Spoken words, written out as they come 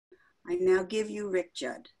I now give you Rick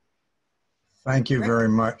Judd. Thank you Rick? very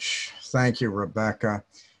much. Thank you, Rebecca.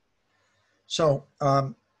 So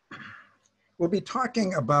we'll be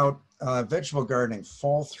talking about vegetable gardening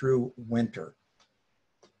fall through winter.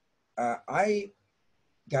 I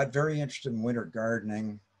got very interested in winter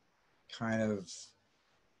gardening kind of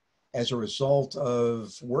as a result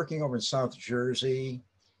of working over in South Jersey.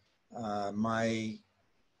 My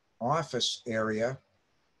office area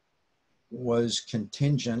was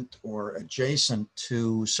contingent or adjacent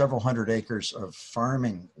to several hundred acres of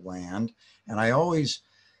farming land. And I always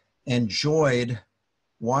enjoyed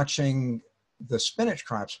watching the spinach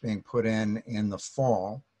crops being put in the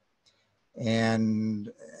fall and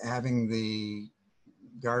having the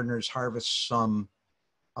gardeners harvest some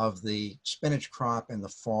of the spinach crop in the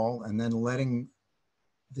fall and then letting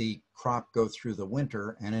the crop go through the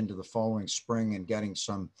winter and into the following spring and getting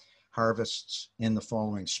some harvests in the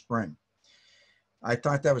following spring. I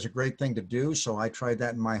thought that was a great thing to do, so I tried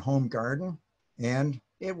that in my home garden, and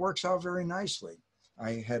it works out very nicely.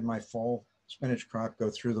 I had my fall spinach crop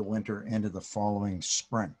go through the winter into the following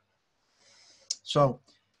spring. So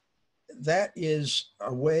that is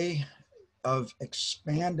a way of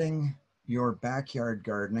expanding your backyard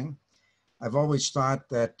gardening. I've always thought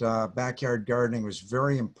that backyard gardening was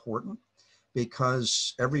very important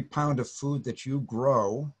because every pound of food that you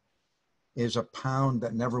grow is a pound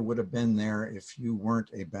that never would have been there if you weren't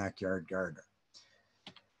a backyard gardener.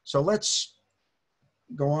 So let's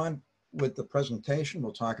go on with the presentation.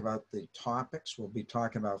 We'll talk about the topics. We'll be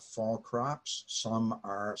talking about fall crops. Some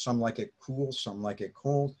like it cool, some like it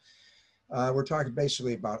cold. We're talking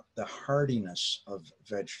basically about the hardiness of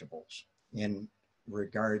vegetables in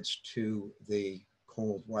regards to the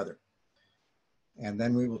cold weather. And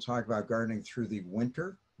then we will talk about gardening through the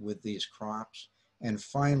winter with these crops. And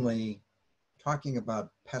finally, talking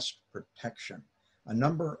about pest protection. A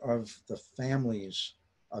number of the families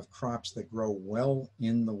of crops that grow well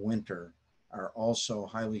in the winter are also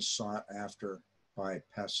highly sought after by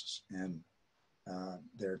pests and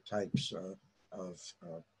their types of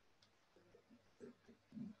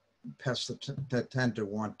pests that tend to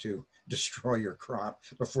want to destroy your crop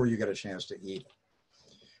before you get a chance to eat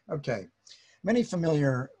it. Okay, many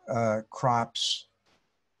familiar crops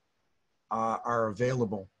are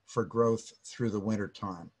available for growth through the winter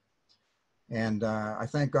time. And I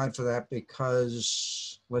thank God for that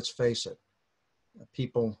because, let's face it,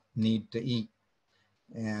 people need to eat.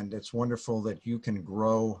 And it's wonderful that you can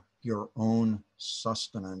grow your own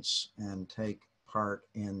sustenance and take part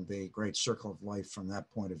in the great circle of life from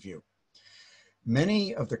that point of view.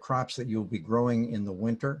 Many of the crops that you'll be growing in the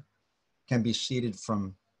winter can be started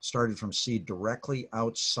from seed directly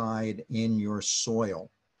outside in your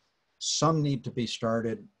soil. Some need to be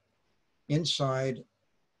started inside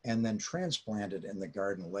and then transplanted in the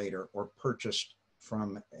garden later, or purchased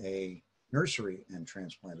from a nursery and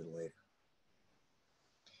transplanted later.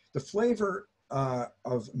 The flavor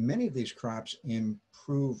of many of these crops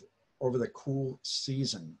improve over the cool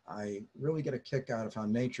season. I really get a kick out of how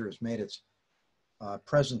nature has made its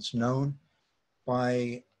presence known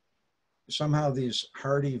by somehow these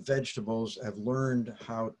hardy vegetables have learned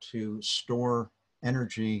how to store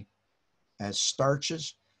energy as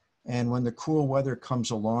starches. And when the cool weather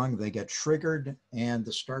comes along, they get triggered and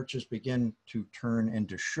the starches begin to turn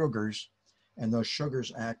into sugars. And those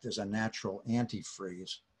sugars act as a natural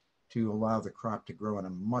antifreeze to allow the crop to grow in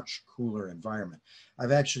a much cooler environment.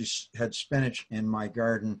 I've actually had spinach in my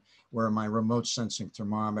garden where my remote sensing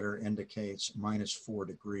thermometer indicates -4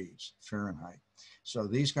 degrees Fahrenheit. So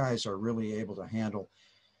these guys are really able to handle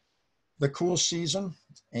the cool season,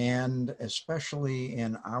 and especially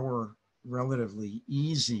in our relatively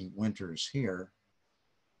easy winters here,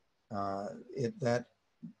 that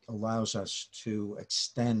allows us to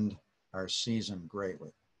extend our season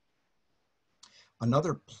greatly.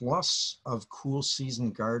 Another plus of cool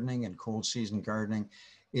season gardening and cold season gardening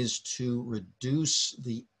is to reduce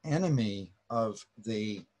the enemy of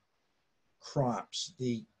the crops.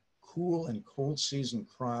 The cool and cold season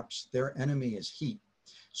crops, their enemy is heat.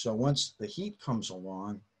 So once the heat comes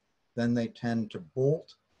along, then they tend to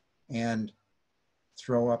bolt and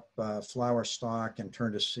throw up flower stalk and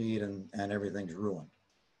turn to seed, and everything's ruined.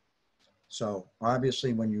 So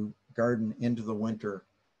obviously when you garden into the winter,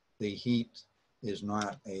 the heat is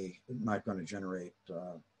not going to generate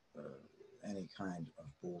any kind of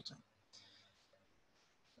bolting.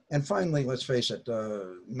 And finally, let's face it,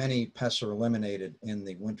 many pests are eliminated in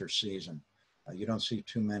the winter season. You don't see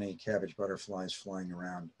too many cabbage butterflies flying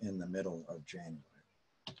around in the middle of January.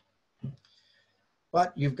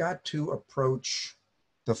 But you've got to approach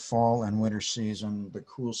the fall and winter season, the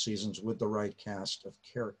cool seasons with the right cast of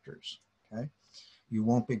characters, okay? You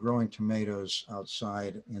won't be growing tomatoes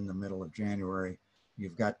outside in the middle of January.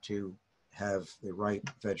 You've got to have the right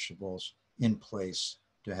vegetables in place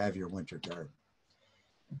to have your winter garden.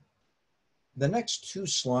 The next two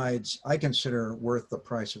slides I consider worth the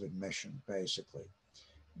price of admission, basically.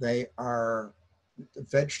 They are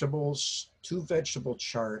vegetables, two vegetable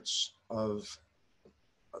charts of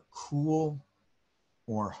cool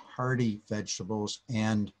or hardy vegetables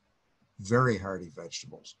and very hardy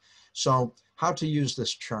vegetables. So how to use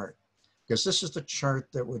this chart? Because this is the chart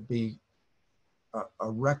that would be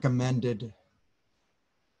a recommended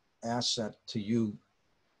asset to you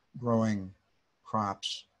growing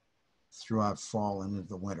crops throughout fall and into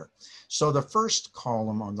the winter. So the first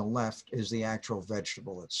column on the left is the actual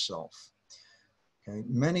vegetable itself. Okay,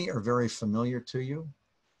 many are very familiar to you.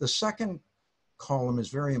 The second column is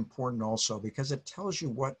very important also because it tells you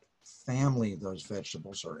what family those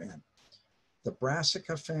vegetables are in. The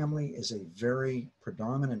brassica family is a very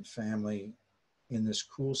predominant family in this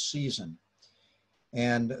cool season.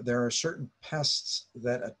 And there are certain pests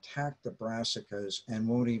that attack the brassicas and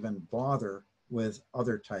won't even bother with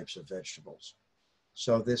other types of vegetables.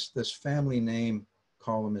 So this family name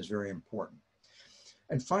column is very important.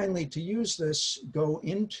 And finally, to use this, go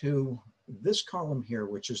into this column here,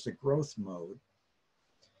 which is the growth mode.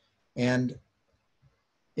 And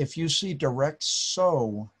if you see direct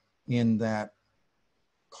sow in that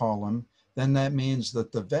column, then that means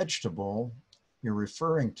that the vegetable you're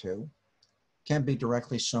referring to can be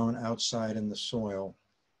directly sown outside in the soil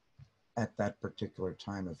at that particular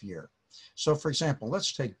time of year. So for example,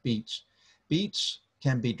 let's take beets. Beets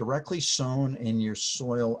can be directly sown in your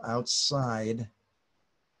soil outside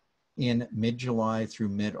in mid-July through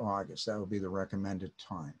mid-August. That would be the recommended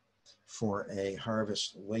time for a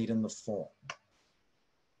harvest late in the fall.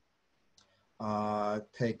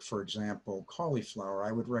 Take, for example, cauliflower.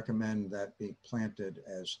 I would recommend that be planted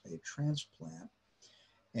as a transplant,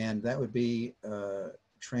 and that would be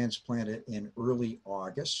transplanted in early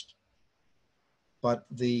August. But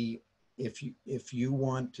if you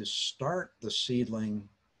want to start the seedling,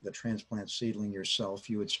 the transplant seedling yourself,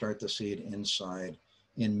 you would start the seed inside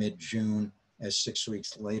in mid-June. As 6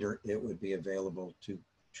 weeks later, it would be available to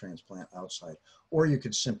transplant outside. Or you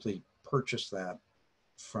could simply purchase that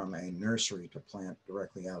from a nursery to plant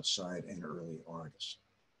directly outside in early August.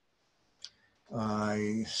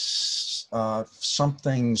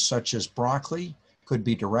 Something such as broccoli could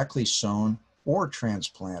be directly sown or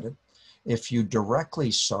transplanted. If you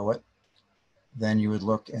directly sow it, then you would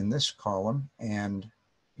look in this column and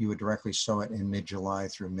you would directly sow it in mid-July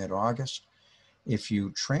through mid-August. If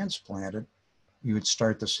you transplant it, you would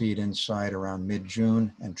start the seed inside around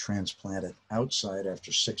mid-June and transplant it outside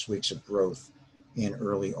after 6 weeks of growth in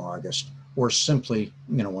early August, or simply,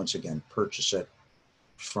 once again, purchase it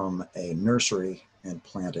from a nursery and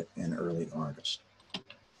plant it in early August.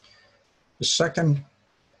 The second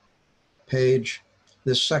page,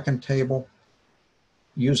 this second table,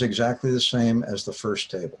 use exactly the same as the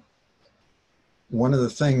first table. One of the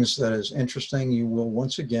things that is interesting, you will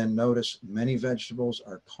once again notice many vegetables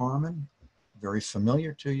are common, very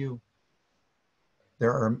familiar to you.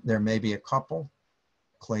 There may be a couple,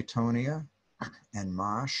 Claytonia and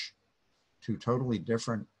Mosh, two totally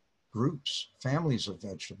different groups, families of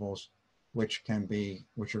vegetables, which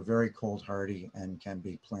are very cold hardy and can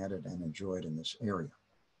be planted and enjoyed in this area.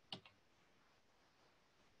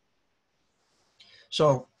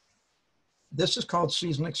 So this is called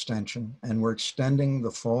season extension, and we're extending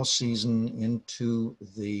the fall season into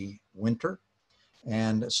the winter.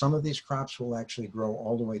 And some of these crops will actually grow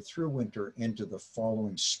all the way through winter into the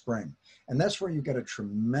following spring. And that's where you get a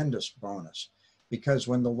tremendous bonus, because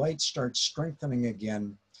when the light starts strengthening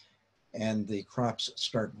again and the crops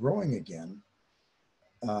start growing again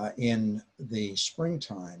in the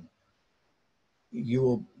springtime, you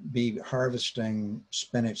will be harvesting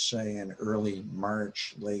spinach, say, in early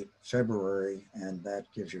March, late February, and that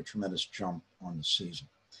gives you a tremendous jump on the season.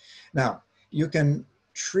 Now, you can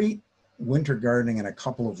treat winter gardening in a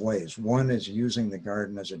couple of ways. One is using the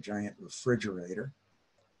garden as a giant refrigerator,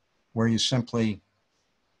 where you simply,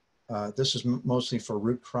 this is mostly for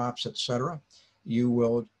root crops, etc. You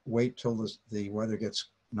will wait till the weather gets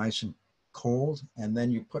nice and cold, and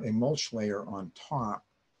then you put a mulch layer on top,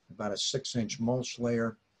 about a 6-inch mulch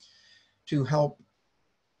layer, to help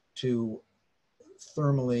to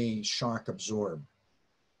thermally shock absorb.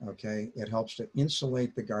 Okay, it helps to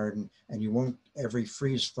insulate the garden, and you won't, every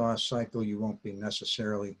freeze-thaw cycle, you won't be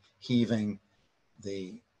necessarily heaving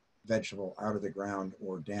the vegetable out of the ground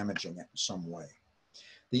or damaging it in some way.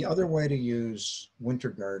 The other way to use winter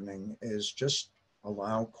gardening is just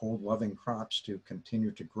allow cold-loving crops to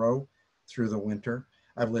continue to grow through the winter.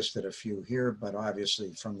 I've listed a few here, but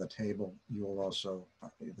obviously from the table,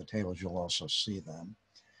 the tables, you'll also see them.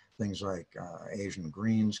 Things like Asian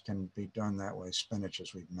greens can be done that way, spinach,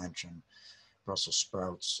 as we've mentioned, Brussels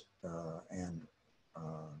sprouts, and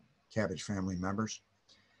cabbage family members.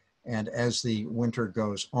 And as the winter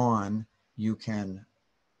goes on, you can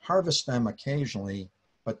harvest them occasionally,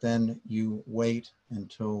 but then you wait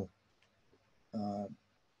until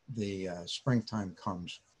the springtime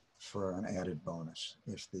comes for an added bonus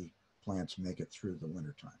if the plants make it through the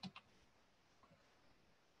wintertime.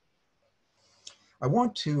 I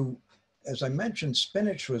want to, as I mentioned,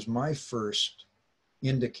 spinach was my first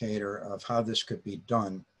indicator of how this could be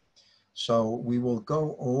done. So we will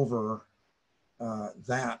go over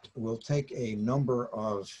that. We'll take a number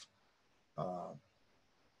of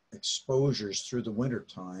exposures through the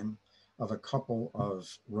wintertime of a couple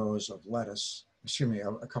of rows of lettuce,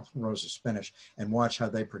 a couple of rows of spinach, and watch how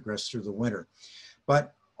they progress through the winter.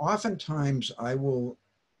 But oftentimes I will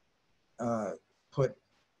put,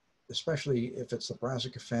 especially if it's the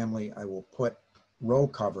brassica family, I will put row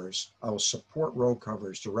covers. I will support row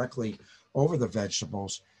covers directly over the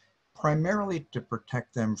vegetables, primarily to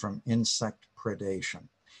protect them from insect predation.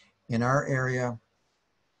 In our area,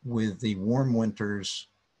 with the warm winters,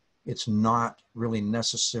 it's not really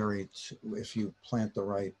necessary to, if you plant the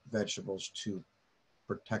right vegetables, to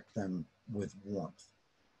protect them with warmth.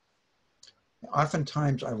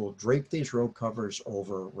 Oftentimes I will drape these row covers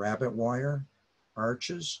over rabbit wire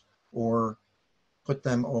arches or put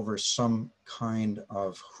them over some kind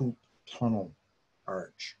of hoop tunnel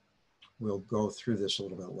arch. We'll go through this a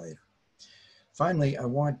little bit later. Finally, I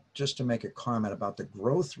want just to make a comment about the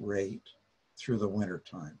growth rate through the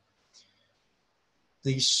wintertime.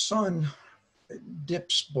 The sun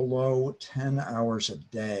dips below 10 hours a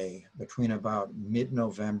day between about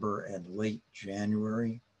mid-November and late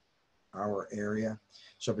January, our area.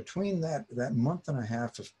 So between that month and a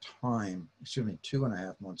half of time,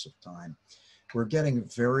 2.5 months of time, we're getting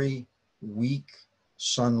very weak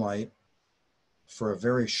sunlight for a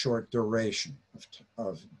very short duration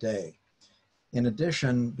of day. In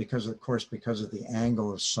addition, because of the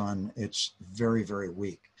angle of sun, it's very, very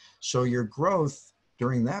weak. So your growth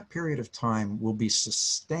during that period of time will be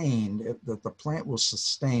sustained, that the plant will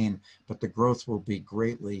sustain, but the growth will be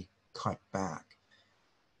greatly cut back.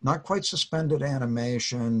 Not quite suspended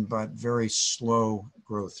animation, but very slow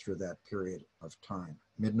growth through that period of time,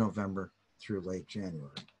 mid-November through late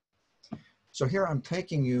January. So here I'm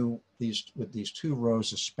taking you with these 2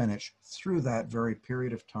 rows of spinach through that very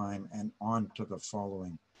period of time and on to the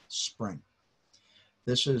following spring.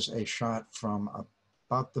 This is a shot from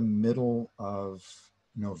about the middle of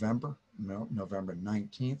November, November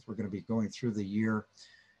 19th. We're going to be going through the year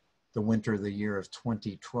of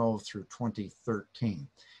 2012 through 2013.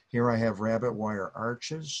 Here I have rabbit wire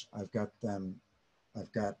arches. I've got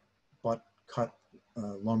butt cut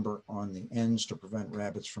lumber on the ends to prevent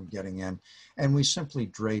rabbits from getting in. And we simply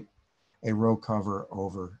drape a row cover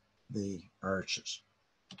over the arches.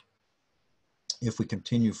 If we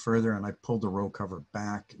continue further, and I pulled the row cover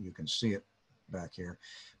back, you can see it back here,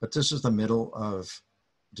 but this is the middle of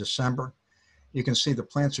December. You can see the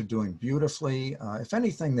plants are doing beautifully. If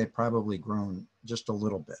anything, they've probably grown just a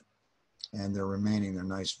little bit, and they're remaining their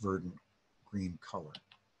nice verdant green color.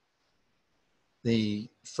 The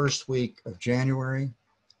first week of January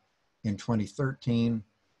in 2013,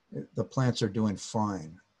 the plants are doing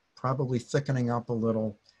fine, probably thickening up a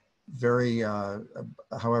little,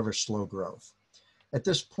 however, slow growth. At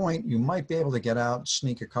this point, you might be able to get out,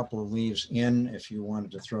 sneak a couple of leaves in if you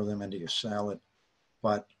wanted to throw them into your salad,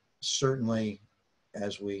 but certainly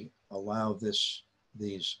as we allow these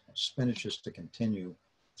spinaches to continue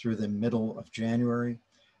through the middle of January,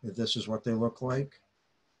 this is what they look like.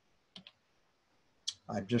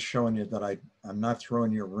 I'm just showing you that I'm not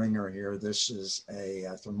throwing you a ringer here. This is a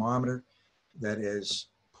thermometer that is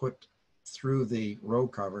put through the row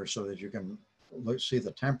cover so that you can see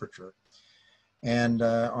the temperature. And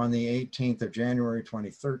on the 18th of January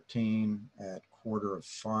 2013 at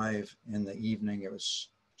 4:45 in the evening, it was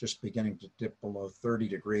just beginning to dip below 30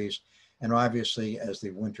 degrees. And obviously, as the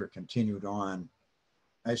winter continued on,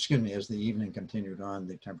 as the evening continued on,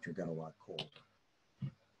 the temperature got a lot colder.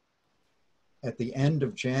 At the end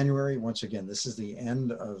of January, once again, this is the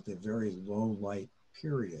end of the very low light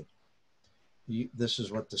period. This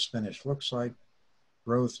is what the spinach looks like.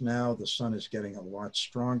 Growth now, the sun is getting a lot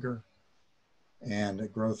stronger, and the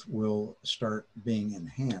growth will start being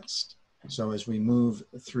enhanced. So as we move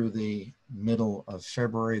through the middle of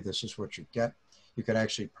February, this is what you get. You could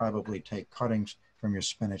actually probably take cuttings from your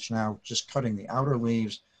spinach now, just cutting the outer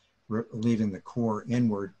leaves, leaving the core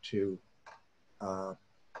inward to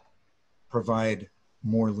provide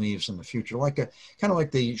more leaves in the future, like a kind of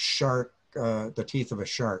like the shark, the teeth of a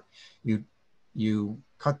shark. You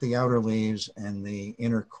cut the outer leaves, and the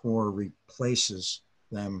inner core replaces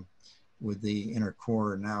them with the inner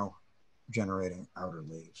core now generating outer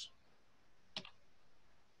leaves.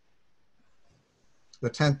 The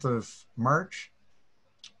 10th of March,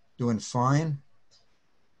 doing fine.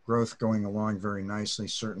 Growth going along very nicely.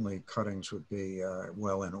 Certainly cuttings would be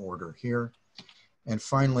well in order here. And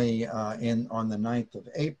finally, on the 9th of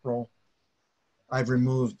April, I've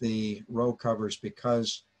removed the row covers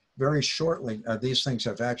because very shortly, these things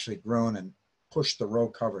have actually grown and pushed the row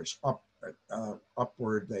covers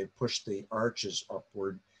upward. They pushed the arches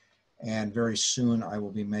upward. And very soon I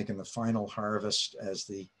will be making the final harvest as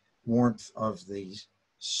the warmth of the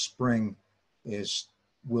spring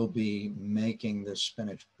will be making the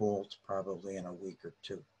spinach bolt probably in a week or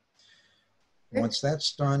two. Once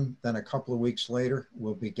that's done, then a couple of weeks later,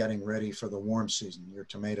 we'll be getting ready for the warm season. Your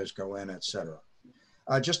tomatoes go in, etc.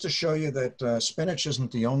 Just to show you that spinach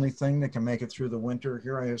isn't the only thing that can make it through the winter.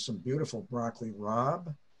 Here I have some beautiful broccoli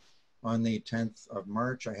rabe. On the 10th of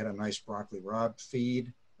March, I had a nice broccoli rabe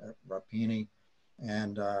feed, rapini,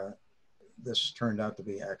 and this turned out to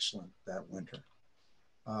be excellent that winter.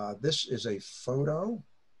 This is a photo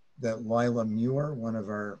that Lila Muir, one of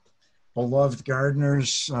our beloved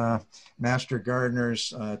gardeners, master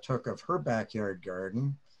gardeners, took of her backyard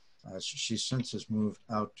garden. She since has moved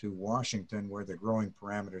out to Washington, where the growing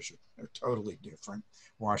parameters are totally different.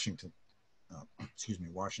 Washington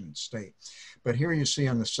State. But here you see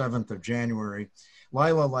on the 7th of January,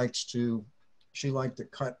 Lila liked to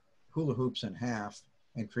cut hula hoops in half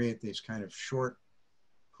and create these kind of short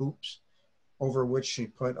hoops, over which she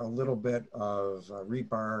put a little bit of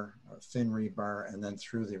rebar, thin rebar, and then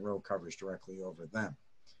threw the row covers directly over them.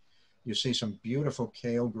 You see some beautiful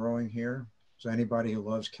kale growing here. So anybody who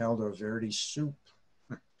loves caldo verde soup,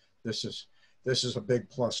 this is a big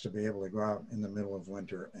plus to be able to go out in the middle of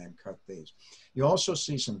winter and cut these. You also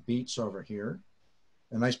see some beets over here.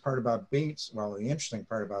 The nice part about beets, well, the interesting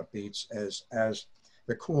part about beets is as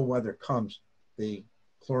the cool weather comes, the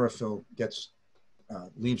chlorophyll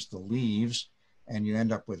leaves the leaves, and you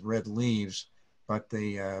end up with red leaves, but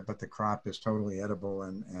the crop is totally edible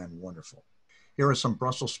and wonderful. Here are some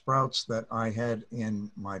Brussels sprouts that I had in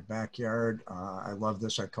my backyard. I love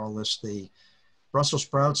this. I call this the Brussels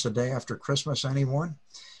sprouts the day after Christmas, anyone?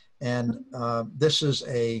 And Brussels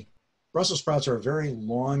sprouts are a very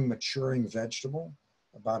long maturing vegetable,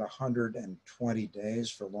 about 120 days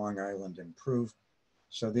for Long Island improved.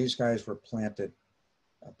 So these guys were planted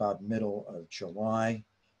about middle of July,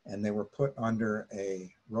 and they were put under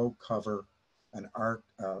a row cover, a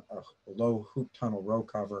low hoop tunnel row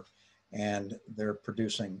cover, and they're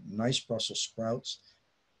producing nice Brussels sprouts.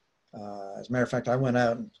 As a matter of fact, I went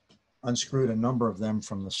out and unscrewed a number of them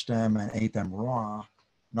from the stem and ate them raw.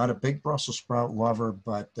 Not a big Brussels sprout lover,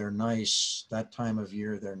 but they're nice. That time of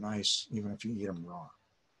year, they're nice, even if you eat them raw.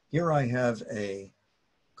 Here I have a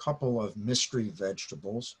couple of mystery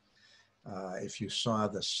vegetables. If you saw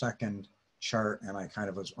the second chart, and I kind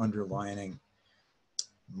of was underlining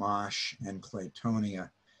mosh and claytonia,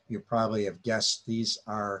 you probably have guessed these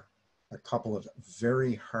are a couple of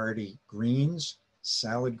very hardy greens,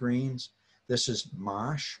 salad greens. This is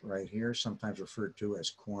mosh right here, sometimes referred to as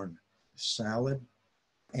corn salad.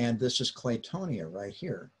 And this is claytonia right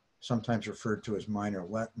here, sometimes referred to as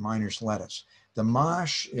miner's lettuce. The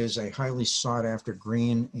mosh is a highly sought after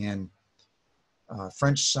green in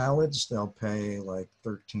French salads. They'll pay like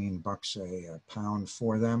 $13 a pound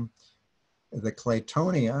for them. The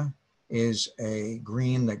claytonia is a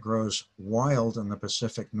green that grows wild in the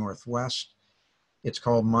Pacific Northwest. It's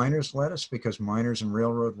called miner's lettuce because miners and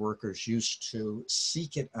railroad workers used to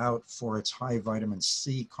seek it out for its high vitamin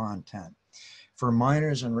C content. For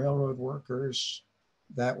miners and railroad workers,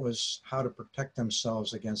 that was how to protect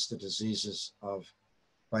themselves against the diseases of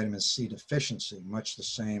vitamin C deficiency, much the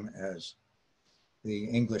same as the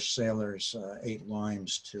English sailors ate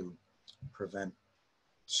limes to prevent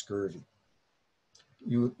scurvy.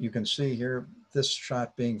 You can see here, this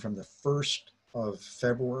shot being from the 1st of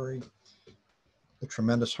February, the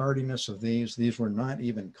tremendous hardiness of these. These were not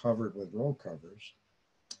even covered with row covers.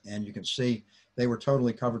 And you can see they were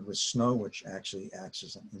totally covered with snow, which actually acts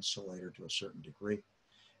as an insulator to a certain degree.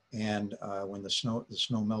 And when the snow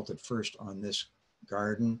melted first on this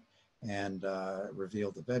garden and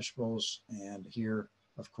revealed the vegetables, and here,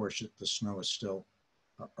 of course, the snow is still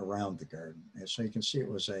around the garden. And so you can see it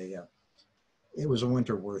was a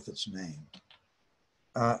winter worth its name.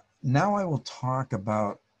 Now I will talk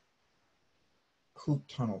about hoop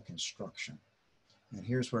tunnel construction. And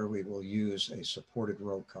here's where we will use a supported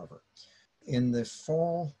row cover. In the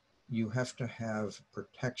fall, you have to have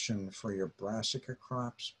protection for your brassica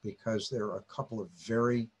crops because there are a couple of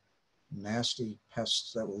very nasty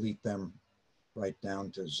pests that will eat them right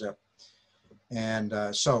down to zip.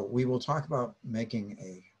 And so we will talk about making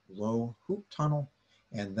a low hoop tunnel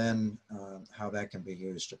and then how that can be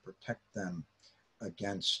used to protect them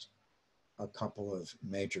against a couple of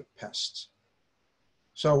major pests.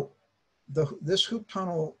 So this hoop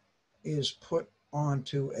tunnel is put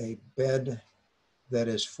onto a bed that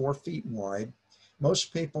is 4 feet wide.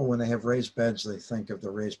 Most people, when they have raised beds, they think of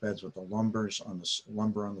the raised beds with the lumber on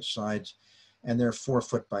the sides, and they're 4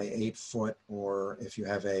 foot by 8 foot, or if you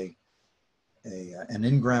have an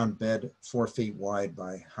in-ground bed, 4 feet wide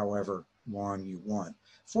by however long you want.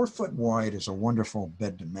 4 foot wide is a wonderful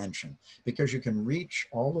bed dimension because you can reach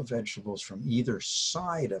all the vegetables from either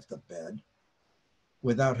side of the bed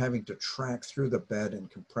without having to track through the bed and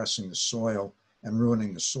compressing the soil and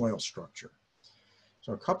ruining the soil structure.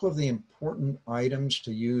 So a couple of the important items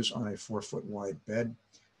to use on a 4 foot wide bed,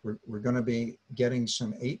 we're going to be getting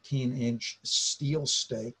some 18-inch steel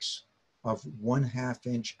stakes of 1/2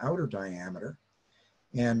 inch outer diameter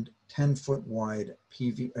and 10 foot wide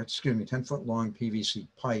 10 foot long PVC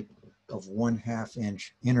pipe of 1/2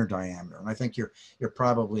 inch inner diameter. And I think you're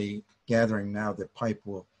probably gathering now that pipe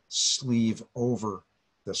will sleeve over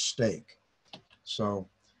the stake. So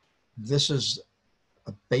this is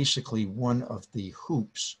basically one of the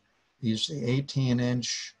hoops. These the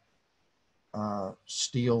 18-inch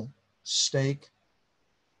steel stake,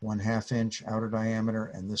 1/2 inch outer diameter,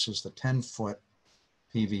 and this is the 10 foot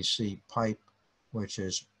PVC pipe, which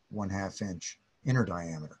is 1/2 inch inner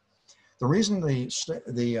diameter. The reason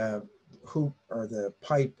the hoop or the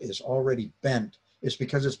pipe is already bent is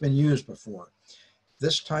because it's been used before.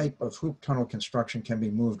 This type of hoop tunnel construction can be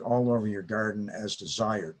moved all over your garden as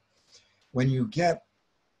desired. When you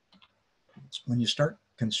start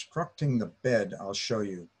constructing the bed, I'll show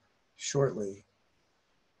you shortly,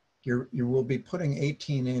 you will be putting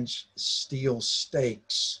 18-inch steel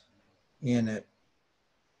stakes in it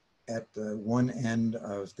at the one end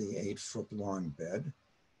of the 8 foot long bed.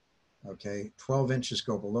 Okay, 12 inches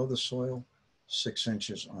go below the soil, 6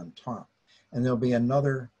 inches on top. And there'll be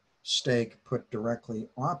another stake put directly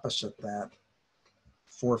opposite that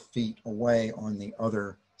 4 feet away on the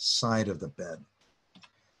other side of the bed.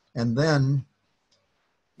 And then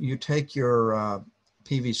you take your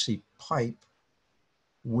PVC pipe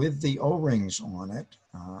with the O-rings on it.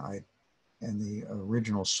 In the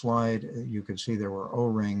original slide, you could see there were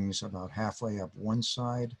O-rings about halfway up one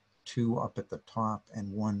side, 2 up at the top,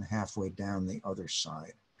 and 1 halfway down the other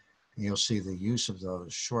side. And you'll see the use of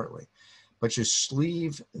those shortly. But you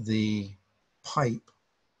sleeve the pipe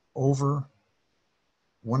over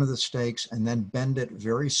one of the stakes and then bend it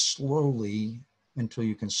very slowly until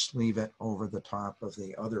you can sleeve it over the top of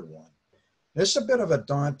the other one. This is a bit of a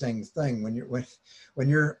daunting thing. When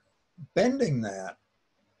you're bending that,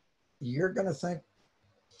 you're going to think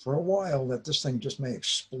for a while that this thing just may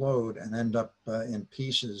explode and end up in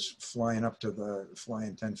pieces flying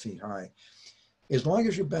 10 feet high. As long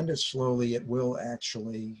as you bend it slowly, it will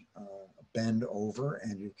actually bend over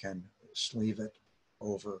and you can sleeve it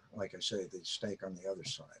over, like I say, the stake on the other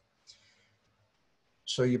side.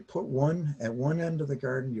 So you put one at one end of the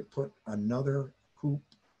garden, you put another hoop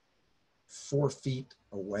 4 feet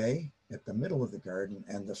away at the middle of the garden,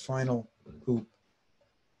 and the final hoop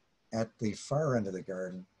at the far end of the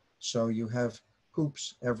garden. So you have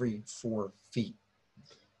hoops every 4 feet.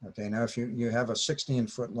 Okay, now if you have a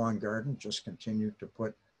 16-foot long garden, just continue to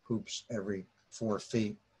put hoops every 4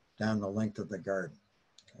 feet down the length of the garden.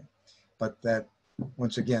 Okay. But that,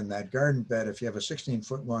 once again, that garden bed, if you have a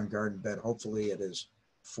 16-foot long garden bed, hopefully it is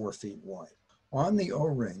 4 feet wide. On the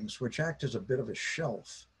O-rings, which act as a bit of a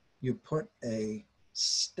shelf, you put a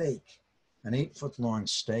stake, an 8-foot long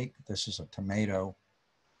stake. This is a tomato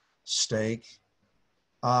stake.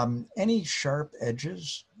 Any sharp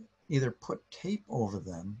edges, either put tape over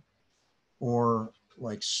them or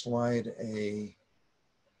like slide a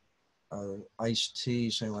iced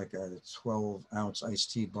tea, say like a 12-ounce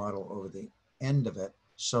iced tea bottle over the end of it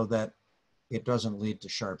so that it doesn't lead to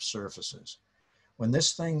sharp surfaces. When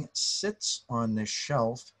this thing sits on this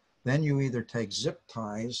shelf, then you either take zip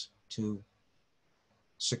ties to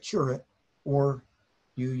secure it or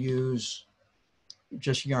you use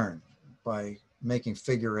just yarn by making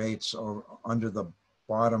figure eights or under the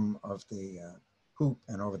bottom of the hoop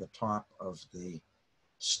and over the top of the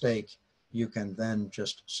stake. You can then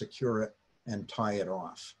just secure it and tie it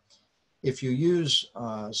off. If you use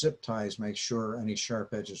zip ties, make sure any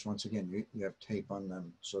sharp edges, once again, you have tape on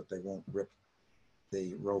them so that they won't rip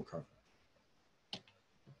the row cover.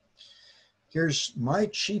 Here's my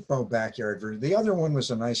cheapo backyard version. The other one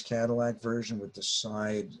was a nice Cadillac version with the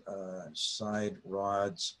side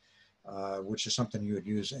rods, which is something you would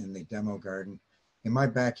use in the demo garden. In my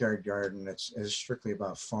backyard garden, it's strictly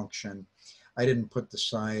about function. I didn't put the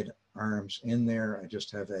side arms in there. I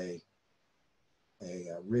just have a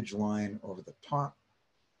ridge line over the top.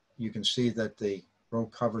 You can see that the row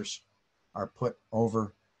covers are put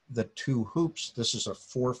over the two hoops. This is a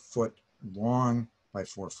 4-foot long by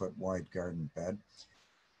 4-foot wide garden bed.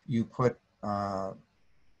 You put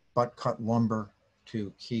butt cut lumber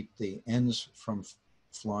to keep the ends from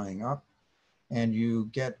flying up, and you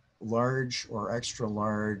get large or extra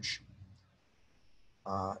large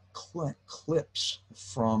clips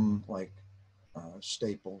from like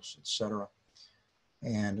Staples, etc.,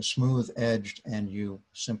 and smooth edged, and you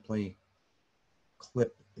simply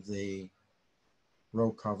clip the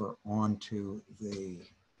row cover onto the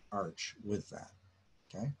arch with that.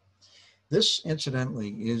 Okay. This, incidentally,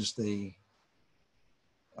 is the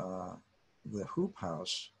hoop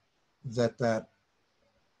house that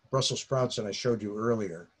Brussels sprouts that I showed you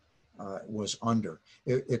earlier was under.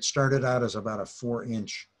 It started out as about a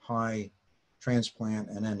 4-inch high transplant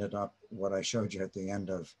and ended up what I showed you at the end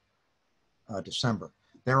of December.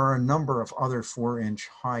 There are a number of other 4-inch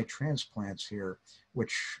high transplants here,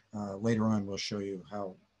 which later on we'll show you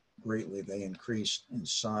how greatly they increased in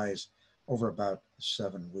size over about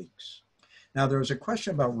 7 weeks. Now, there was a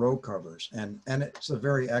question about row covers, and it's a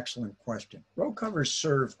very excellent question. Row covers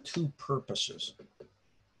serve two purposes.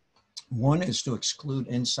 One is to exclude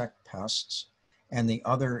insect pests, and the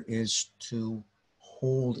other is to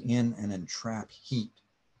hold in and entrap heat.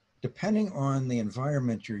 Depending on the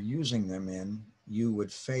environment you're using them in, you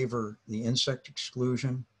would favor the insect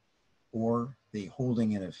exclusion or the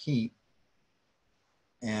holding in of heat,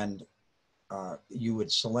 and you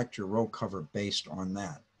would select your row cover based on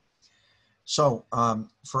that. So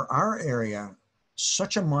for our area,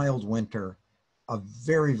 such a mild winter, a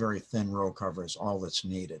very, very thin row cover is all that's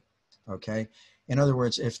needed, okay? In other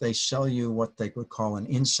words, if they sell you what they would call an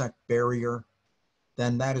insect barrier,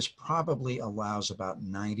 then that is probably allows about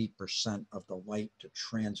 90% of the light to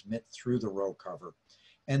transmit through the row cover.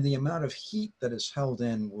 And the amount of heat that is held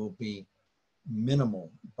in will be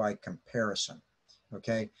minimal by comparison,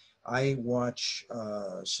 okay? I watch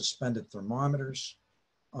suspended thermometers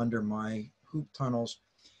under my hoop tunnels,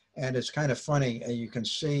 and it's kind of funny. You can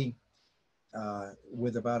see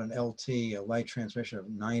with about an LT, a light transmission of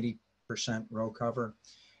 90% row cover,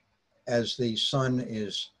 as the sun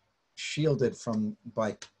is shielded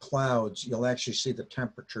by clouds, you'll actually see the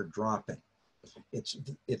temperature dropping.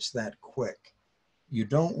 It's that quick. You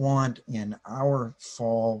don't want, in our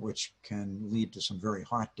fall, which can lead to some very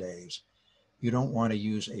hot days, you don't want to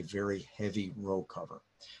use a very heavy row cover.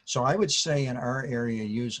 So I would say in our area,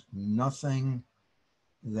 use nothing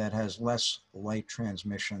that has less light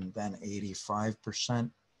transmission than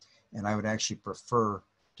 85%. And I would actually prefer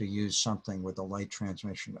to use something with a light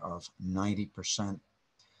transmission of 90%,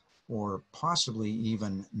 or possibly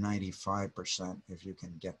even 95% if you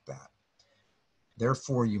can get that.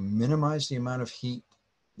 Therefore, you minimize the amount of heat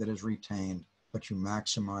that is retained, but you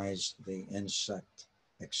maximize the insect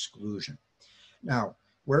exclusion. Now,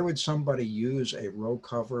 where would somebody use a row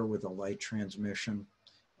cover with a light transmission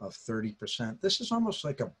of 30%? This is almost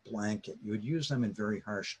like a blanket. You would use them in very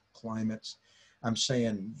harsh climates. I'm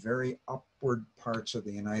saying very upward parts of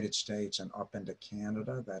the United States and up into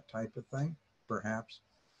Canada, that type of thing, perhaps.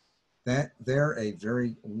 That there, a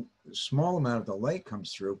very small amount of the light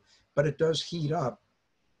comes through, but it does heat up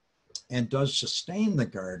and does sustain the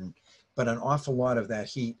garden, but an awful lot of that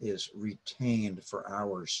heat is retained for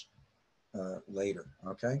hours later,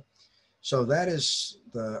 okay? So that is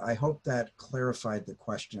I hope that clarified the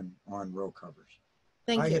question on row covers.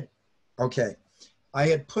 Thank you. Okay, I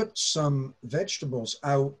had put some vegetables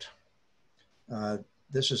out.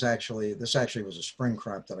 This actually was a spring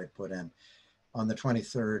crop that I put in on the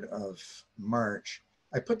 23rd of March.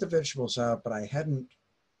 I put the vegetables out, but I hadn't,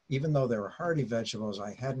 even though they were hardy vegetables,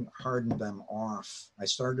 I hadn't hardened them off. I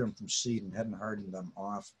started them from seed and hadn't hardened them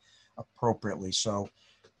off appropriately. So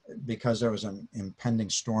because there was an impending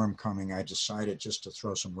storm coming, I decided just to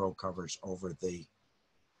throw some row covers over the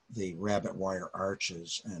rabbit wire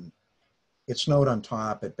arches, and it snowed on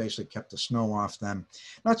top. It basically kept the snow off them.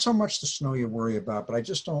 Not so much the snow you worry about, but I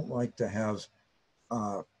just don't like to have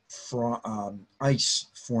ice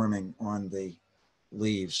forming on the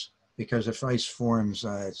leaves, because if ice forms,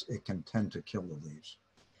 it can tend to kill the leaves.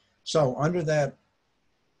 So under that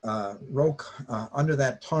under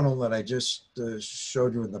that tunnel that I just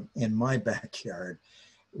showed you in my backyard,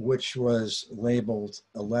 which was labeled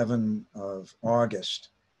 11 of August.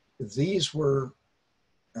 These were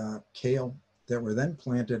kale that were then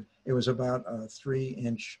planted. It was about a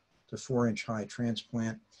 3-inch to 4-inch high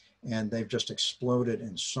transplant, and they've just exploded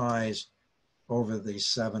in size over the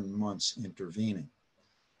 7 months intervening.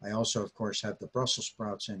 I also, of course, have the Brussels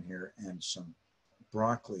sprouts in here and some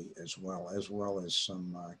broccoli as well as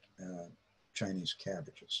some Chinese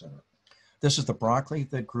cabbage, etc. This is the broccoli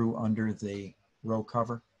that grew under the row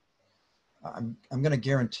cover. I'm going to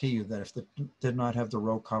guarantee you that if it did not have the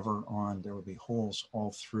row cover on, there would be holes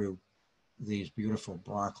all through these beautiful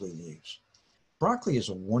broccoli leaves. Broccoli is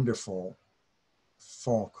a wonderful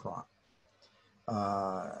fall crop.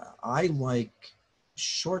 I like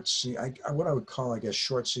what I would call, I guess,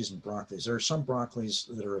 short season broccolis. There are some broccolis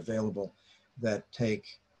that are available that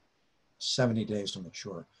take 70 days to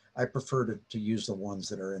mature. I prefer to use the ones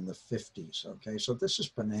that are in the 50s, okay? So this is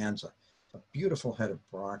Bonanza, a beautiful head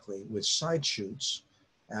of broccoli with side shoots,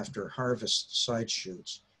 after harvest side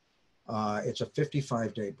shoots. It's a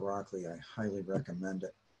 55-day broccoli. I highly recommend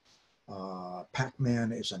it.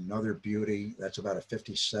 Pac-Man is another beauty. That's about a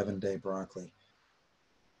 57-day broccoli.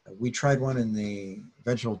 We tried one in the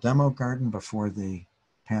vegetable demo garden before the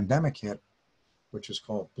pandemic hit, which is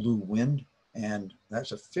called Blue Wind, and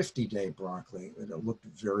that's a 50-day broccoli. It looked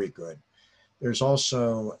very good. There's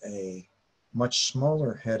also a much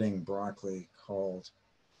smaller heading broccoli called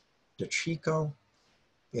De Chico.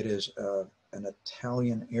 It is an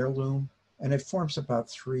Italian heirloom, and it forms about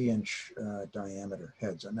 3-inch diameter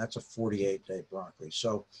heads, and that's a 48-day broccoli.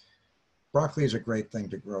 So broccoli is a great thing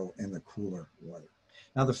to grow in the cooler weather.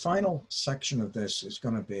 Now, the final section of this is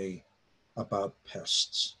going to be about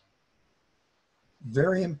pests.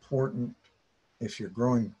 Very important if you're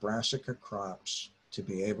growing brassica crops to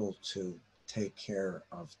be able to take care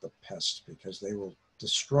of the pests, because they will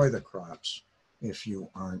destroy the crops if you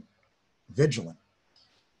aren't vigilant.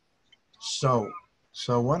 So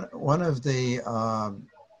one of the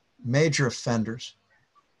major offenders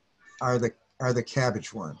are the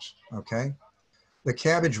cabbage worms. Okay, the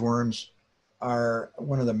cabbage worms are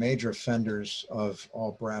one of the major offenders of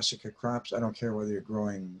all brassica crops. I don't care whether you're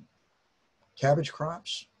growing cabbage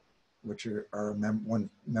crops, which are one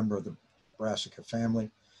member of the brassica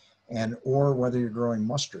family, or whether you're growing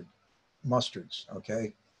mustards.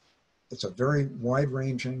 Okay, it's a very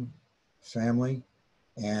wide-ranging family,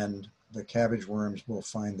 and the cabbage worms will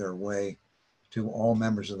find their way to all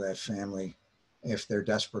members of that family if they're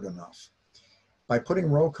desperate enough. By putting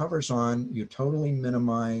row covers on, you totally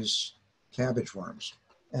minimize cabbage worms.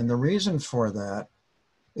 And the reason for that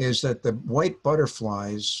is that the white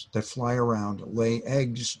butterflies that fly around lay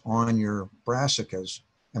eggs on your brassicas.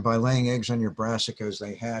 And by laying eggs on your brassicas,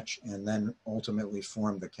 they hatch and then ultimately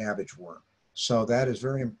form the cabbage worm. So that is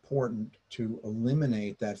very important to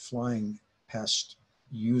eliminate that flying pest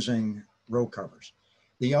using row covers.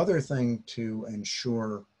 The other thing to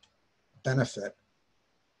ensure benefit,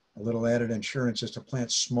 a little added insurance, is to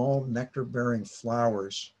plant small nectar-bearing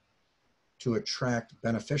flowers to attract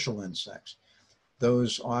beneficial insects.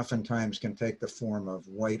 Those oftentimes can take the form of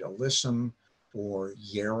white alyssum or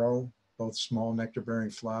yarrow, both small nectar-bearing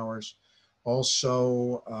flowers.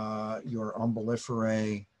 Also, your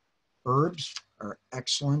umbelliferae herbs are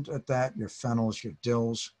excellent at that. Your fennels, your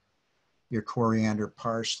dills, your coriander,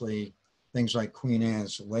 parsley, things like Queen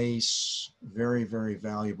Anne's lace, very, very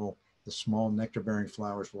valuable. The small nectar-bearing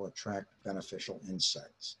flowers will attract beneficial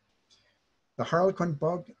insects. The harlequin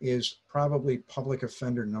bug is probably public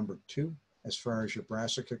offender number 2 as far as your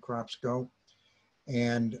brassica crops go.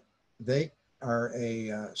 And they are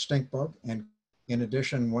a stink bug. And in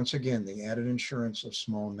addition, once again, the added insurance of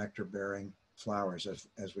small nectar-bearing flowers,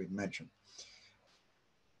 as we've mentioned.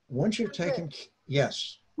 Once you've taken,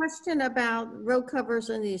 yes. Question about row covers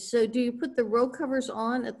on these. So do you put the row covers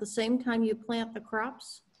on at the same time you plant the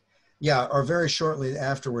crops? Yeah, or very shortly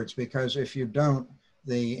afterwards, because if you don't,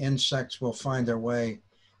 the insects will find their way.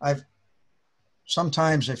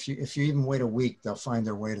 Sometimes if you even wait a week, they'll find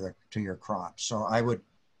their way to your crops. So I would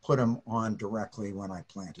put them on directly when I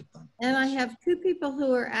planted them. And I have 2 people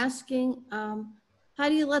who are asking, how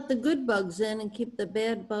do you let the good bugs in and keep the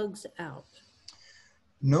bad bugs out?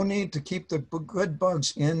 No need to keep the good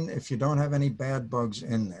bugs in if you don't have any bad bugs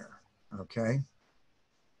in there, okay?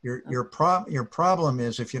 Your problem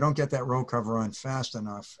is if you don't get that row cover on fast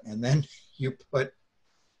enough, and then you put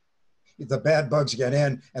the bad bugs get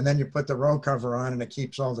in, and then you put the row cover on, and it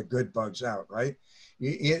keeps all the good bugs out, right?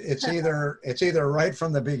 It's either right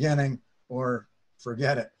from the beginning or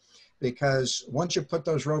forget it, because once you put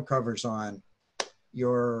those row covers on,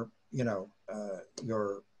 your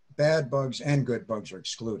bad bugs and good bugs are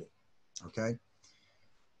excluded. Okay.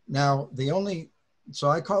 Now, so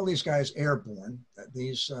I call these guys airborne.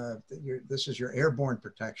 This is your airborne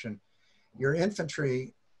protection. Your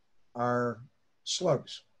infantry are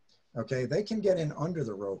slugs. Okay, they can get in under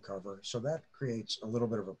the row cover, so that creates a little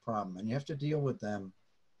bit of a problem, and you have to deal with them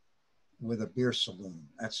with a beer saloon.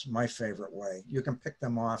 That's my favorite way. You can pick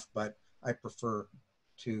them off, but I prefer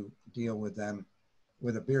to deal with them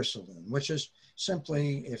with a beer saloon, which is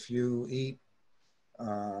simply if you eat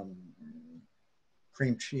um,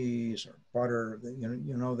 cream cheese or butter,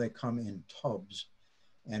 they come in tubs.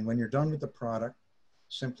 And when you're done with the product,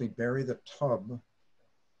 simply bury the tub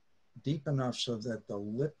deep enough so that the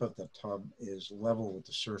lip of the tub is level with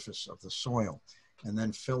the surface of the soil, and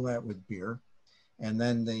then fill that with beer. And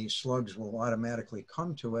then the slugs will automatically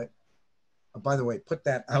come to it. By the way, put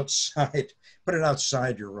that outside, put it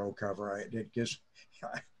outside your row cover.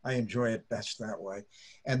 I enjoy it best that way.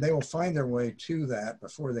 And they will find their way to that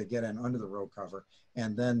before they get in under the row cover.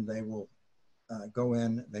 And then they will go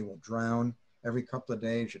in, they will drown. Every couple of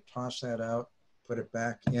days, you toss that out, put it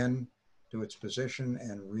back in to its position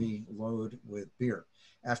and reload with beer.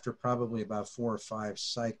 After probably about 4 or 5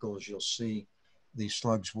 cycles, you'll see the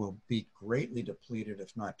slugs will be greatly depleted,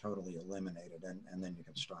 if not totally eliminated, and then you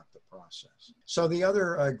can stop the process. So the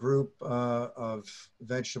other group of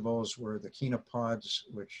vegetables were the quinopods,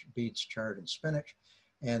 which beets, chard, and spinach,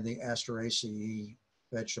 and the Asteraceae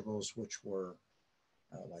vegetables, which were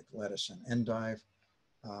like lettuce and endive.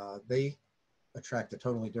 They attract a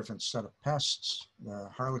totally different set of pests. The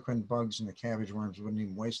harlequin bugs and the cabbage worms wouldn't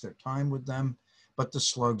even waste their time with them, but the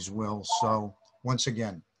slugs will. So once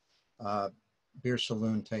again, beer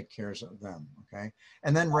saloon take care of them, okay?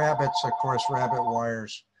 And then rabbits, of course, rabbit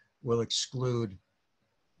wires will exclude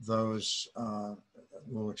those,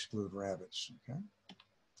 will exclude rabbits, okay?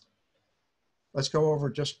 Let's go over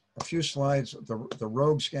just a few slides. The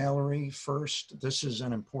rogues gallery first. This is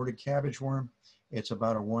an imported cabbage worm. It's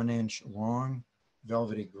about a 1-inch long,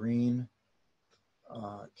 velvety green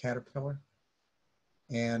caterpillar.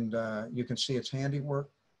 And you can see its handiwork.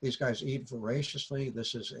 These guys eat voraciously.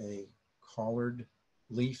 This is a collared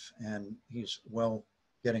leaf, and he's well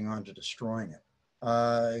getting on to destroying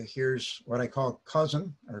it. Here's what I call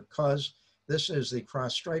cousin, or cuz. This is the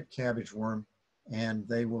cross-striped cabbage worm, and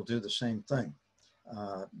they will do the same thing.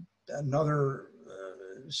 Another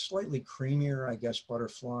slightly creamier, I guess,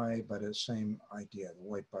 butterfly, but the same idea, the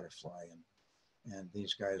white butterfly, and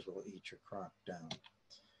these guys will eat your crop down.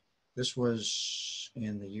 This was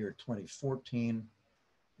in the year 2014.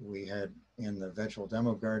 We had in the vegetable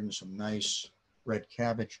demo garden some nice red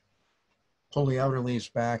cabbage. Pull the outer leaves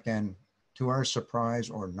back, and to our surprise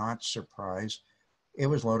or not surprise, it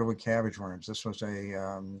was loaded with cabbage worms. This was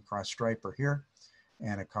a cross striper here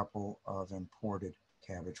and a couple of imported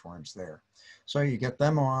cabbage worms there. So you get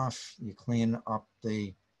them off, you clean up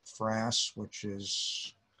the frass, which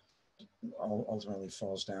is ultimately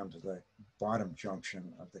falls down to the bottom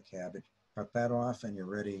junction of the cabbage. Cut that off, and you're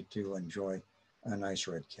ready to enjoy a nice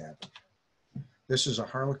red cabbage. This is a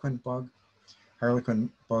harlequin bug.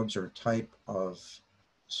 Harlequin bugs are a type of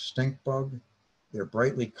stink bug. They're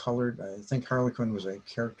brightly colored. I think harlequin was a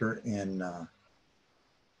character in a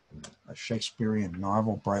Shakespearean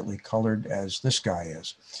novel, brightly colored as this guy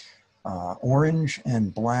is. Orange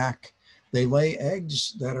and black. They lay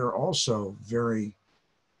eggs that are also very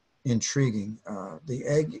intriguing. The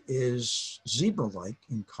egg is zebra-like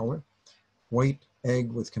in color, white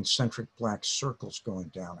egg with concentric black circles going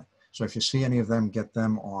down it. So if you see any of them, get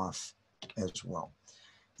them off as well.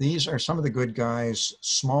 These are some of the good guys.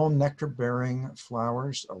 Small nectar-bearing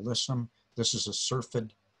flowers, alyssum. This is a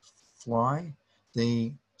syrphid fly.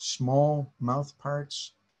 The small mouth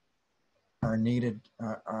parts are needed.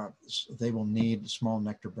 They will need small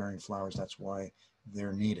nectar-bearing flowers. That's why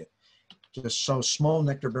they're needed. Just so small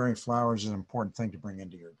nectar-bearing flowers is an important thing to bring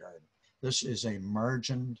into your garden. This is a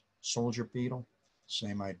margined soldier beetle.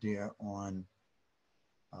 Same idea on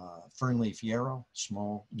fernleaf yarrow,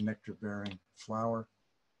 small nectar-bearing flower.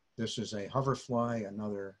 This is a hoverfly,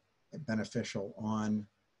 another beneficial on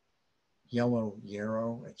yellow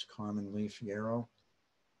yarrow. It's common leaf yarrow.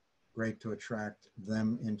 Great to attract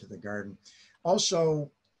them into the garden. Also,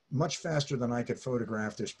 much faster than I could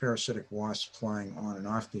photograph, there's parasitic wasps flying on and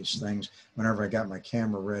off these things. Whenever I got my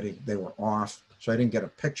camera ready, they were off, so I didn't get a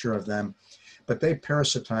picture of them. But they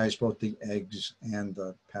parasitize both the eggs and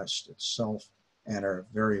the pest itself and are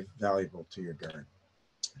very valuable to your garden.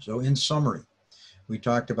 So in summary, we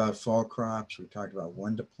talked about fall crops, we talked about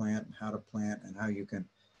when to plant and how to plant and how you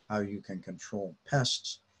can control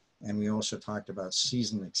pests. And we also talked about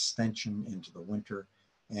season extension into the winter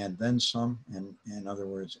and then some, and in other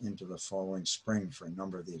words, into the following spring for a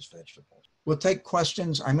number of these vegetables. We'll take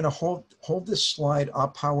questions. I'm going to hold this slide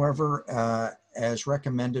up, however, as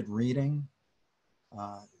recommended reading.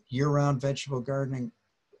 Year-round vegetable gardening,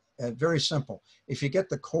 very simple. If you get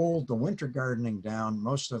the cold, the winter gardening down,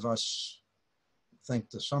 most of us think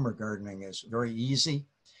the summer gardening is very easy.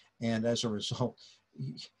 And as a result,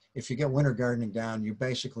 if you get winter gardening down, you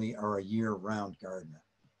basically are a year-round gardener.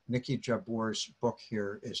 Nikki Jabour's book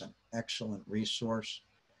here is an excellent resource.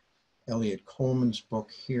 Elliot Coleman's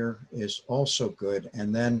book here is also good.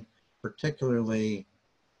 And then particularly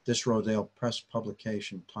this Rodale Press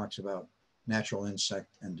publication talks about natural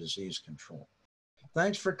insect and disease control.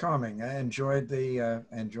 Thanks for coming. I enjoyed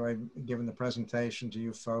giving the presentation to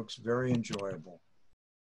you folks. Very enjoyable.